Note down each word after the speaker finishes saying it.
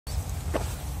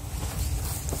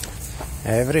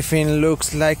Everything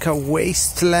looks like a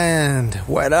wasteland.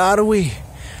 Where are we?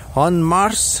 On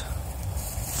Mars?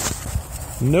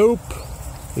 Nope.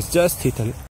 It's just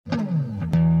Italy.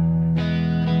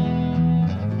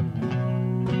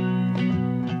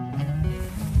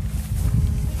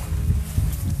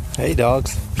 Hey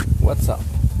dogs, what's up?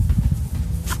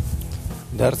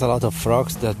 There's a lot of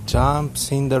frogs that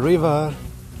jumps in the river.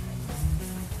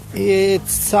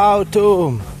 It's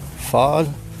autumn, fall,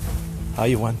 how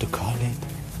you want to call it.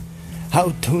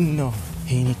 Autunno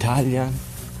in Italian.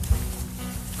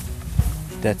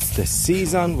 That's the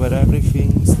season where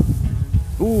everything's...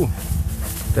 Ooh,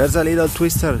 there's a little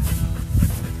twister.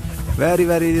 Very,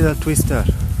 very little twister.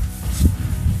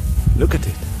 Look at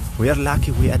it. We are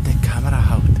lucky we had the camera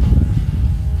out.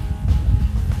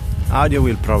 Audio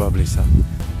will probably suck.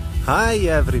 Hi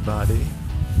everybody.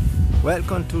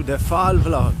 Welcome to the fall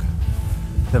vlog.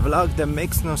 The vlog that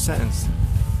makes no sense.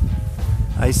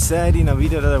 I said in a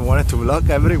video that I wanted to vlog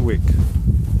every week.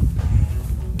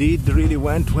 Did really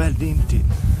went well, didn't it?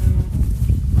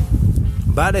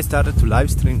 But I started to live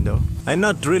stream though. I'm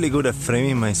not really good at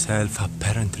framing myself,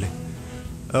 apparently.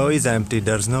 Oh, it's empty,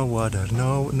 there's no water,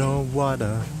 no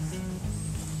water.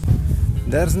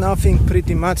 There's nothing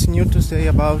pretty much new to say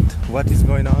about what is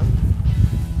going on.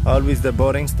 Always the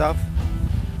boring stuff.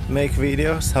 Make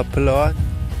videos, upload,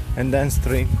 and then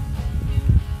stream.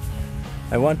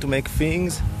 I want to make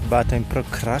things, but I'm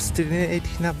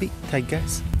procrastinating a bit, I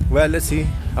guess. Well, let's see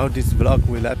how this vlog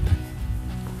will happen.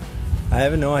 I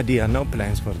have no idea, no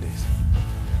plans for this.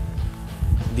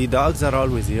 The dogs are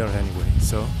always here anyway,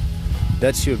 so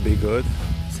that should be good.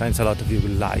 Since a lot of you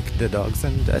will like the dogs,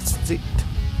 and that's it.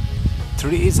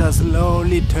 Trees are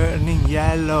slowly turning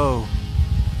yellow.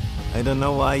 I don't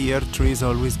know why here trees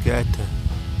always get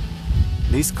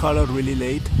this color really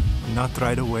late, not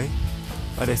right away,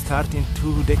 but they're starting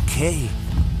to decay.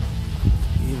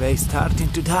 They're starting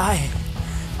to die.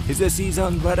 It's a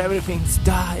season where everything's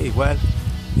die. Well,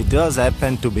 it does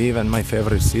happen to be even my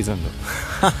favorite season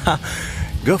though.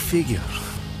 Go figure.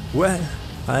 Well,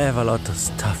 I have a lot of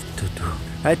stuff to do.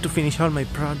 I had to finish all my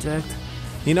projects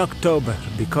in October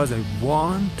because I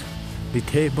want the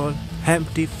table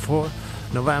empty for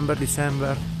November,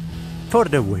 December, for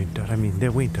the winter. I mean,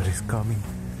 the winter is coming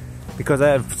because I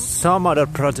have some other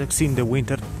projects in the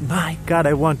winter. My God,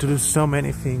 I want to do so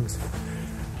many things.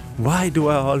 Why do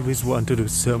I always want to do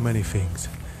so many things?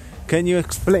 Can you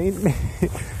explain me?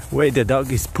 Wait, the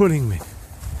dog is pulling me.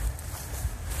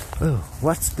 Oh,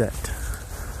 what's that?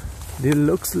 It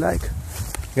looks like...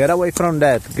 Get away from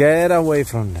that. Get away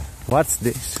from that. What's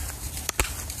this?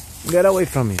 Get away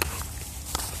from me.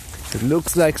 It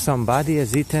looks like somebody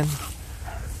has eaten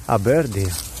a bird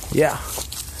here. Yeah.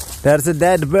 There's a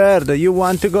dead bird. You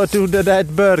want to go to the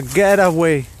dead bird? Get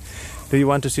away. Do you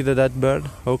want to see the dead bird?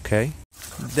 Okay.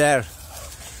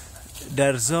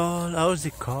 There's all... How's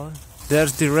it called?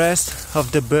 There's the rest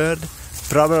of the bird.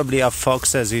 Probably a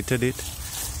fox has eaten it.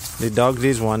 The dog,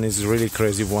 this one, is really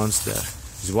crazy, wants there.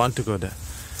 He wants to go there.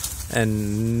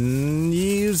 And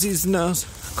use his nose.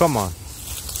 Come on.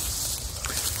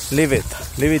 Leave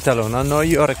it alone. I know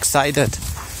you're excited.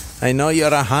 I know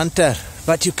you're a hunter,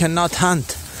 but you cannot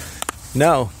hunt.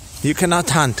 No, you cannot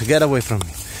hunt. Get away from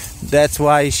me. That's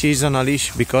why she's on a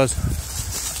leash, because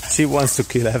she wants to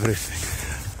kill everything.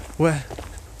 Well,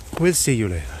 we'll see you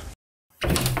later.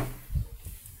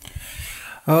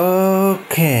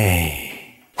 Okay.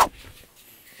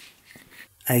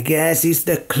 I guess it's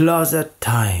the closet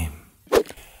time.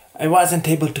 I wasn't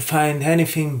able to find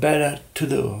anything better to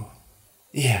do.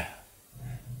 Yeah.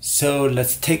 So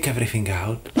let's take everything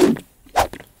out.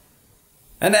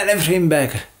 And then everything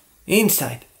back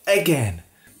inside again.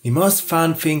 The most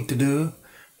fun thing to do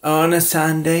on a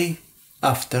Sunday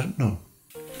afternoon.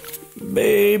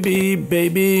 Baby,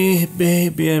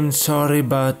 I'm sorry,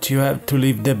 but you have to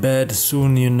leave the bed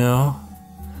soon, you know.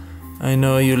 I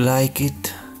know you like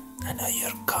it. I know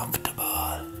you're comfortable.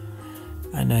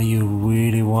 I know you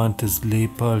really want to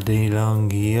sleep all day long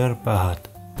here, but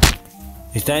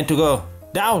it's time to go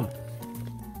down.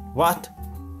 What?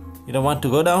 You don't want to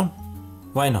go down?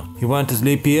 Why not? You want to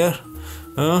sleep here?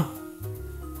 Huh?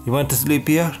 You want to sleep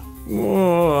here?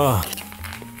 Oh.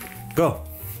 Go.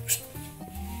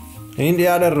 In the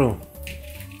other room.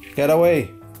 Get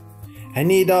away. I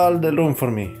need all the room for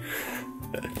me.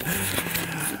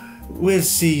 We'll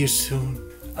see you soon.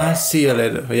 I'll see you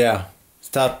later. Yeah.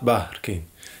 Stop barking.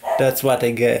 That's what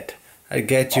I get. I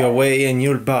get you away and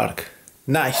you'll bark.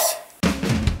 Nice.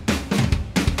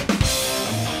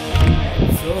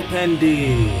 Let's open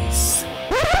this.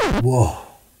 Whoa.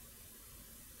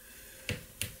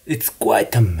 It's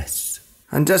quite a mess.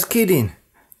 I'm just kidding.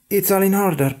 It's all in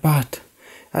order, but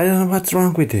I don't know what's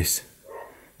wrong with this.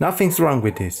 Nothing's wrong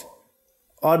with this.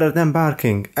 Other than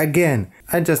barking. Again,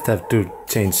 I just have to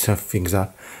change some things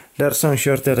up. There are some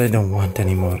shirts that I don't want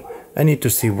anymore. I need to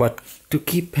see what to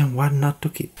keep and what not to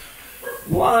keep.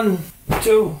 1,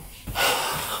 2.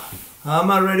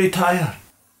 I'm already tired.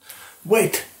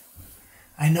 Wait.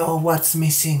 I know what's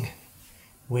missing.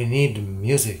 We need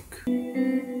music.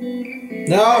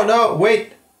 No,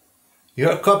 wait.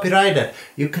 You're copyrighted.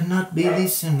 You cannot be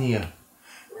listening here.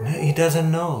 No, he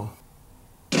doesn't know.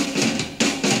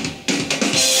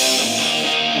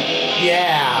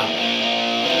 Yeah.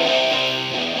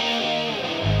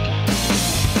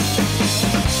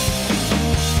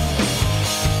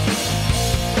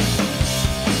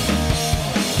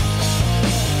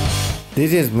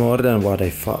 This is more than what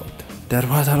I thought. There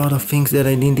was a lot of things that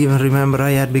I didn't even remember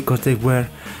I had because they were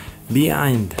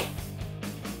behind.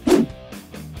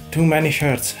 Too many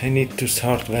shirts. I need to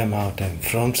sort them out and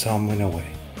throw some away.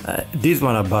 This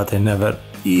one I bought, I never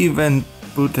even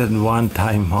put it one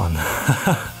time on.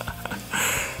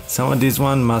 Some of this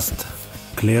one must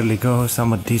clearly go.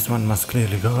 Some of this one must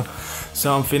clearly go.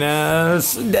 Something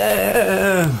else.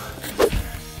 Damn!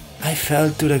 I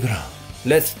fell to the ground.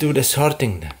 Let's do the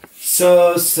sorting then.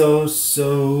 So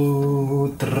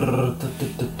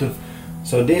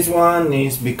this one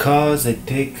is because I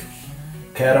take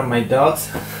care of my dogs.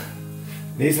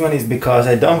 This one is because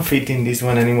I don't fit in this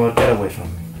one anymore. Get away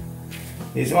from me.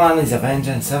 This one is a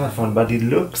Vengeance 7 phone, but it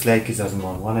looks like it's a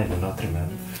small one. I do not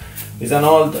remember. It's an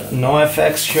old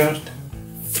NoFX shirt.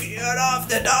 Fear of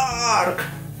the dark.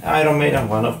 Iron Maiden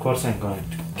one. Of course I'm going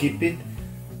to keep it.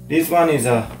 This one is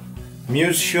a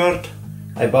Muse shirt.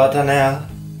 I bought an L.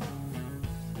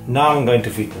 Now I'm going to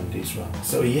fit on this one.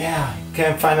 So yeah, I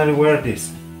can finally wear this.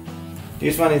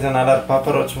 This one is another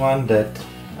Papa Roach one that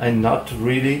I'm not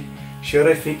really sure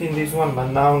I fit in this one, but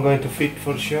now I'm going to fit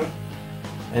for sure.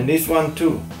 And this one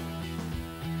too.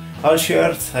 All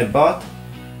shirts I bought,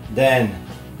 then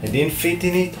I didn't fit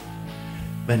in it,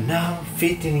 but now I'm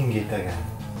fitting in it again.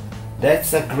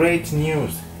 That's a great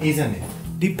news, isn't it?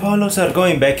 The polos are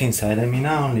going back inside. I mean,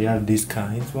 I only have these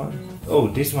kinds one. Oh,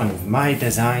 this one is my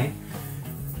design.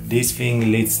 This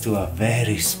thing leads to a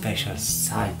very special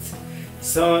site.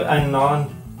 So I'm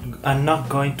not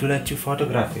going to let you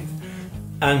photograph it.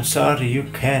 I'm sorry, you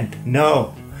can't.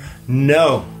 No.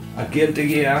 A Guilty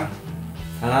Gear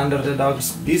and Under the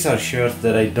Dogs. These are shirts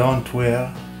that I don't wear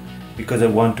because I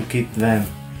want to keep them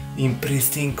in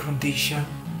pristine condition.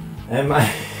 Am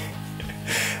I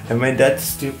that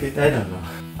stupid? I don't know.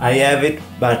 I have it,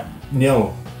 but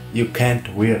no, you can't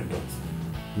wear those.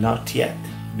 Not yet.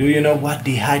 Do you know what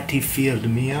the height filled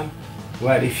me on?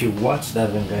 Well, if you watch that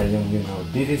Evangelion, you know.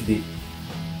 This is the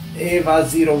Eva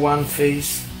 01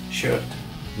 face shirt.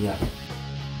 Yeah.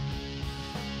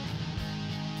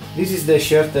 This is the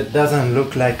shirt that doesn't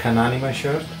look like an anime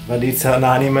shirt, but it's an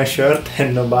anime shirt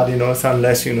and nobody knows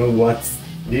unless you know what's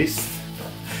this.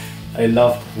 I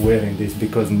loved wearing this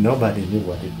because nobody knew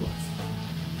what it was.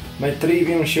 My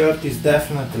Trivium shirt is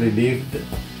definitely lived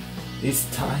this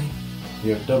time.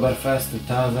 The Oktoberfest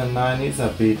 2009 is a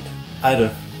bit,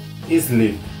 it's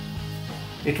lived.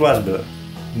 It was blue.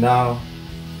 Now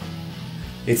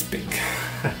it's pink.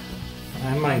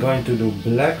 Am I going to do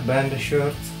black band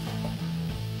shirts?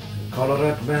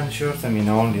 Colored band shirts? I mean,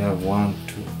 I only have 1,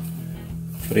 2,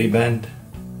 3 band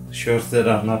shirts that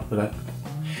are not black.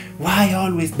 Why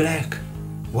always black?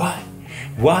 Why?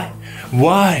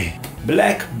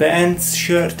 Black bands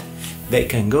shirt, they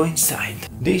can go inside.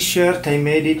 This shirt, I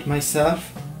made it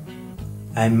myself.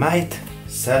 I might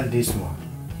sell this one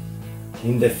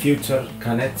in the future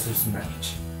Kanetsu's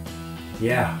merch.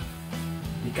 Yeah,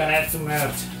 the Kanetsu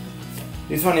merch.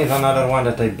 This one is another one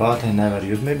that I bought and never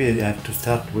used. Maybe I have to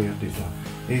start with this one.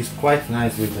 It's quite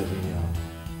nice with the video.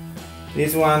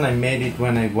 This one I made it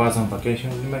when I was on vacation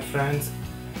with my friends.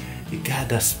 It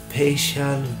had a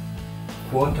special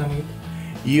quote on it.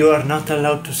 You are not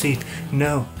allowed to see it.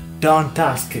 No, don't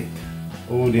ask it.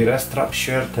 Oh, the rest strap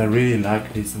shirt, I really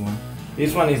like this one.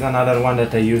 This one is another one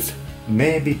that I use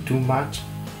maybe too much.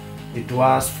 It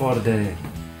was for the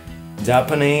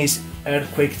Japanese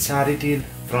earthquake charity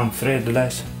from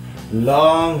Threadless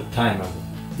long time ago.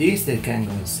 These they can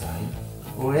go inside.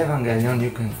 Oh, Evangelion,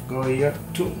 you can go here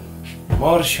too.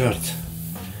 More shirts.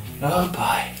 Oh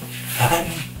boy,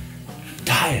 I'm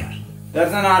tired.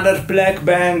 There's another black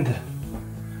band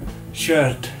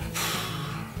shirt.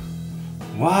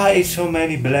 Why so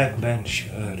many black band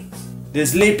shirts? The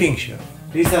sleeping shirt.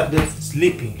 These are the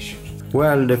sleeping shirts.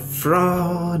 Well,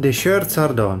 the shirts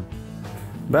are done.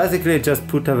 Basically, just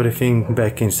put everything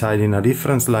back inside in a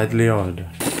different slightly order.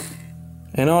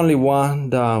 And only one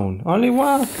down. Only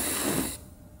one.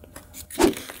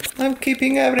 I'm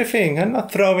keeping everything. I'm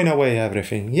not throwing away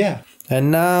everything. Yeah.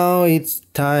 And now it's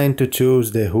time to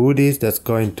choose the hoodies that's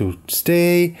going to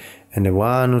stay and the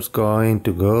one who's going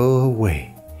to go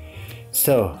away.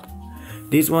 So,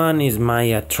 this one is my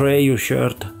Atreyu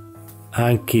shirt.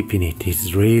 I'm keeping it.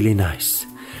 It's really nice.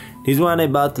 This one I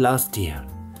bought last year.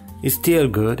 It's still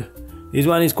good. This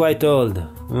one is quite old.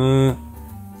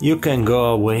 You can go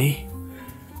away.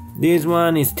 This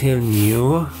one is still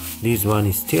new. This one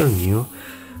is still new.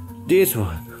 This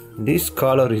one. This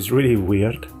color is really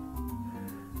weird.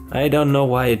 I don't know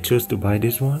why I chose to buy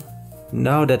this one.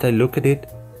 Now that I look at it,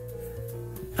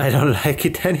 I don't like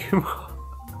it anymore.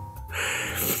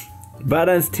 But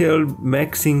I'm still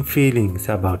mixing feelings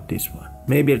about this one.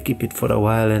 Maybe I'll keep it for a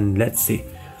while and let's see.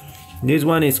 This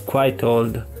one is quite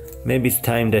old. Maybe it's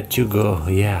time that you go.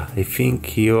 Yeah, I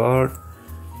think you are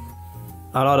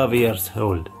a lot of years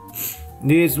old.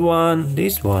 This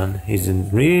one is a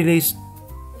really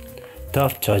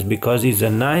tough choice because it's a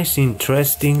nice,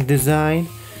 interesting design.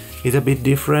 It's a bit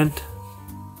different.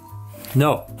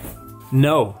 No.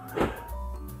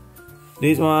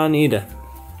 This one either.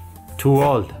 Too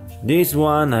old. This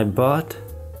one I bought,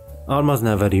 almost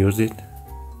never use it.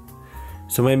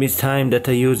 So maybe it's time that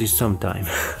I use it sometime.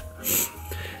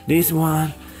 This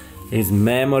one is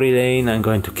memory lane, I'm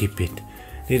going to keep it.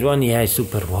 This one, yeah, is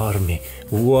super warmy.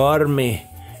 Warmy.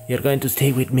 You're going to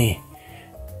stay with me.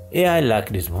 Yeah, I like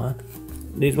this one.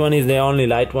 This one is the only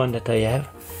light one that I have.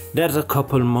 There's a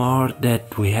couple more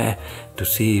that we have to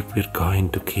see if we're going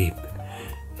to keep.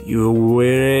 You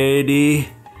ready?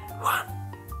 1,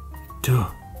 2,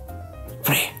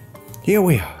 3. Here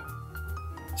we are.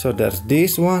 So there's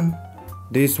this one,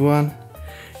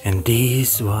 and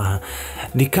this one.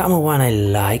 The camo one, I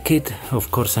like it. Of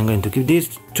course, I'm going to keep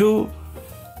these two.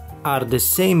 Are the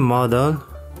same model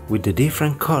with a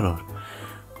different color,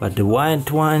 but the white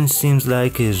one seems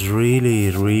like is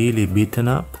really beaten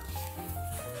up,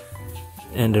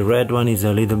 and the red one is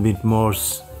a little bit more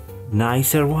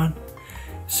nicer one.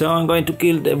 So I'm going to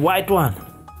kill the white one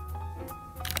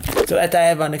so that I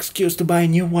have an excuse to buy a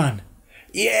new one.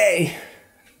 Yay!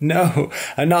 No,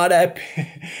 I'm not happy.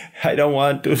 I don't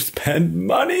want to spend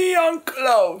money on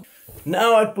clothes.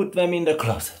 Now I put them in the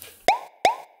closet.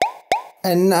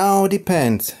 And now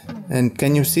depends. And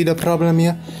can you see the problem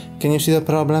here? Can you see the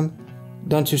problem?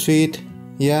 Don't you see it?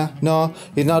 Yeah? No?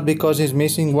 It's not because it's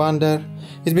missing one there.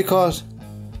 It's because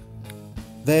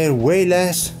they're way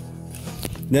less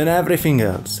than everything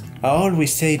else. I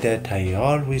always say that I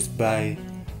always buy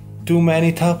too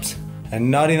many tops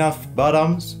and not enough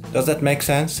bottoms. Does that make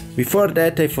sense? Before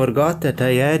that I forgot that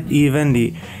I had even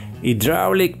the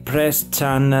hydraulic press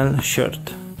channel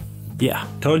shirt. Yeah,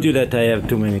 told you that I have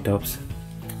too many tops.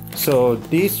 So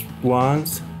these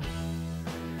ones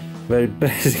were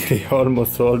basically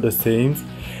almost all the same.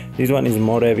 This one is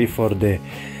more heavy for the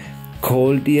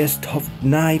coldest of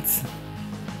nights.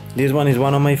 This one is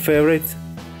one of my favorites.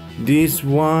 This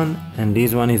one and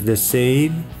this one is the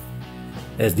same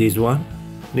as this one.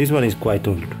 This one is quite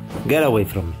old. Get away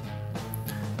from me.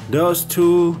 Those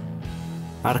two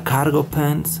are cargo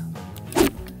pants.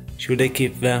 Should I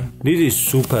keep them? This is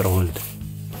super old.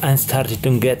 I'm starting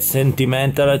to get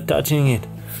sentimental at touching it.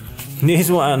 This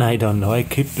one, I don't know. I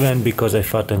keep them because I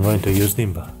thought I'm going to use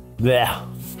them, but bleh.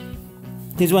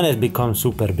 This one has become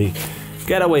super big.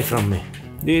 Get away from me.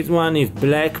 This one is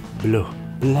black, blue,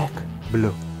 black,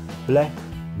 blue, black,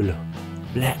 blue,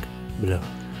 black, blue.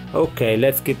 Okay,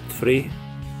 let's keep 3.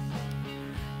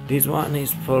 This one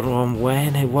is from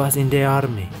when I was in the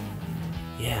army.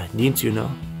 Yeah, didn't you know?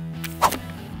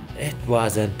 It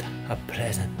wasn't a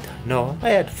present. No, I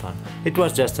had fun. It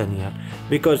was just an year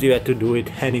because you had to do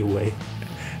it anyway.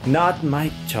 Not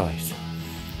my choice.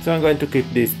 So I'm going to keep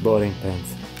these boring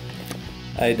pants.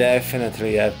 I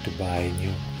definitely have to buy new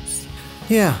ones.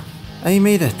 Yeah, I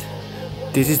made it.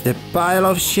 This is the pile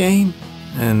of shame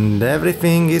and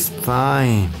everything is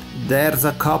fine. There's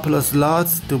a couple of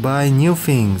slots to buy new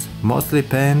things, mostly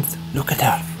pants. Look at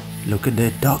her. Look at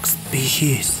the dog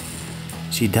species.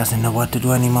 She doesn't know what to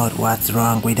do anymore. What's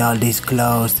wrong with all these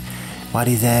clothes? What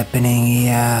is happening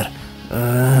here?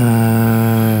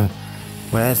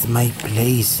 Where's my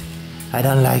place? I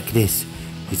don't like this.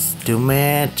 It's too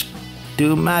much.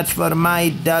 Too much for my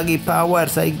doggy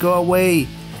powers. I go away.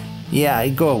 Yeah, I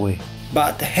go away.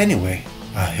 But anyway,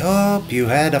 I hope you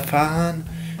had a fun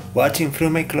watching through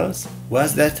my clothes.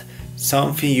 Was that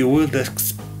something you would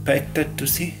expected to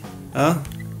see? Huh?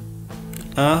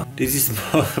 This is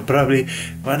probably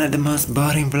one of the most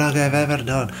boring vlogs I've ever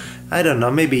done. I don't know,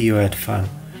 maybe you had fun.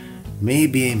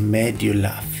 Maybe I made you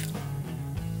laugh.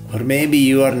 Or maybe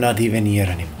you are not even here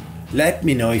anymore. Let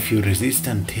me know if you resist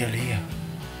until here.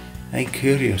 I'm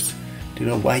curious to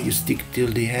know why you stick till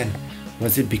the end.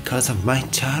 Was it because of my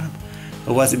charm?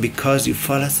 Or was it because you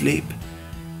fall asleep?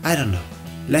 I don't know.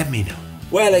 Let me know.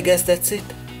 Well, I guess that's it.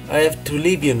 I have to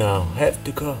leave you now. I have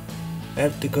to go. I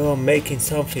have to go making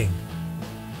something.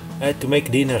 I had to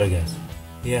make dinner, I guess.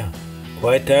 Yeah,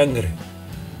 quite hungry.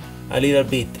 A little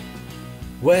bit.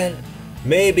 Well,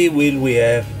 maybe will we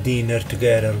have dinner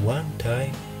together one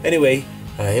time. Anyway,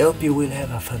 I hope you will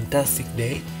have a fantastic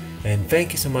day. And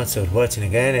thank you so much for watching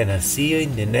again, and I'll see you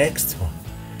in the next one.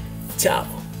 Ciao!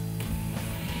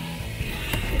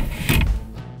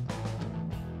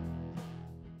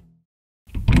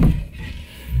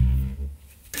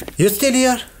 You still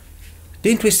here?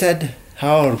 Didn't we said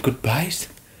our goodbyes?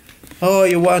 Oh,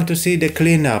 you want to see the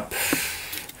cleanup?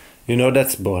 You know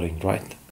that's boring, right?